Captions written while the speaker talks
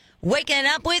Waking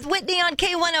up with Whitney on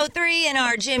K103, and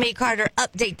our Jimmy Carter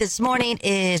update this morning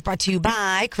is brought to you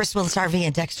by Chris Willis RV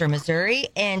in Dexter, Missouri.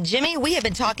 And Jimmy, we have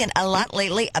been talking a lot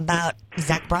lately about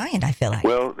Zach Bryan, I feel like.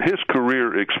 Well, his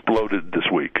career exploded this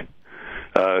week.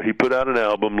 He put out an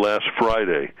album last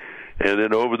Friday, and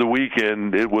then over the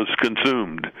weekend it was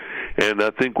consumed. And I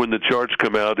think when the charts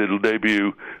come out, it'll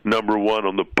debut number one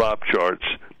on the pop charts.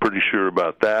 Pretty sure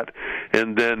about that.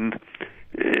 And then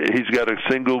he's got a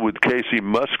single with Casey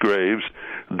Musgraves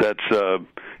that's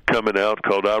coming out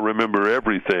called I Remember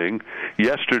Everything.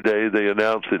 Yesterday they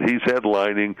announced that he's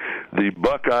headlining the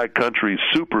Buckeye Country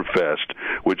Superfest,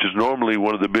 which is normally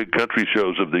one of the big country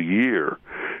shows of the year.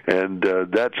 And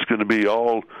that's going to be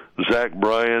all Zach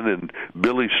Bryan and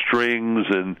Billy Strings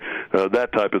and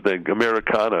that type of thing,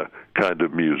 Americana kind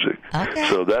of music. Okay.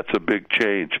 So that's a big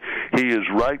change. He is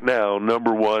right now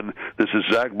number one. This is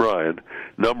Zach Bryan,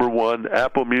 number one,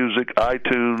 Apple Music,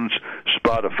 iTunes,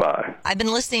 Spotify. I've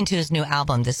been listening to his new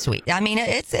album this week. I mean,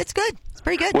 it's good. It's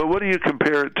pretty good. Well, what do you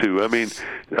compare it to? I mean,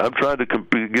 I'm trying to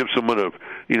give someone a,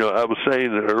 I was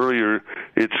saying earlier,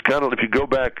 it's kind of, if you go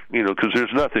back, because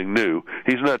there's nothing new.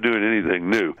 He's not doing anything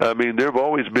new. I mean, there have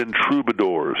always been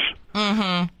troubadours.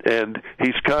 Mm-hmm. And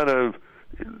he's kind of,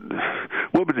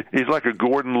 he's like a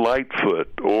Gordon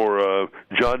Lightfoot or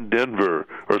John Denver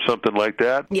or something like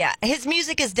that. Yeah, his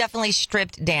music is definitely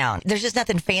stripped down. There's just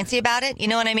nothing fancy about it. You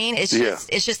know what I mean? It's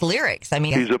just lyrics. I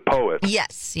mean, he's a poet.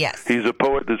 Yes. He's a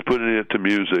poet that's putting it to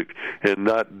music and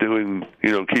not doing,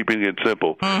 keeping it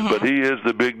simple. Mm-hmm. But he is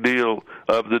the big deal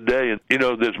of the day. And,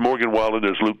 there's Morgan Wallen,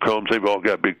 there's Luke Combs. They've all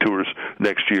got big tours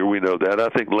next year. We know that. I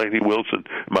think Lainey Wilson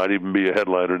might even be a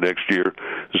headliner next year.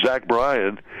 Zach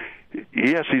Bryan,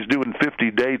 yes, he's doing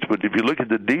 50 dates, but if you look at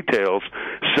the details,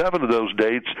 7 of those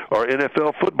dates are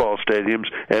NFL football stadiums,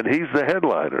 and he's the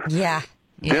headliner. Yeah.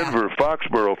 Denver,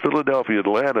 Foxborough, Philadelphia,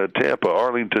 Atlanta, Tampa,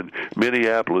 Arlington,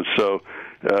 Minneapolis. So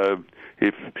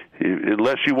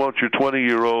unless you want your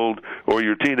 20-year-old or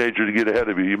your teenager to get ahead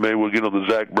of you, you may well get on the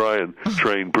Zach Bryan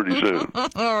train pretty soon.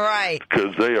 All right.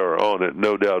 Because they are on it,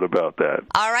 no doubt about that.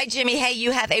 All right, Jimmy. Hey,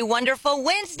 you have a wonderful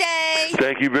Wednesday.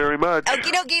 Thank you very much.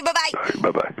 Okie dokie. Bye-bye. All right,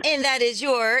 bye-bye. And that is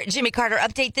your Jimmy Carter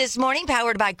update this morning,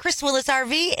 powered by Chris Willis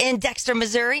RV in Dexter,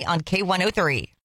 Missouri on K103.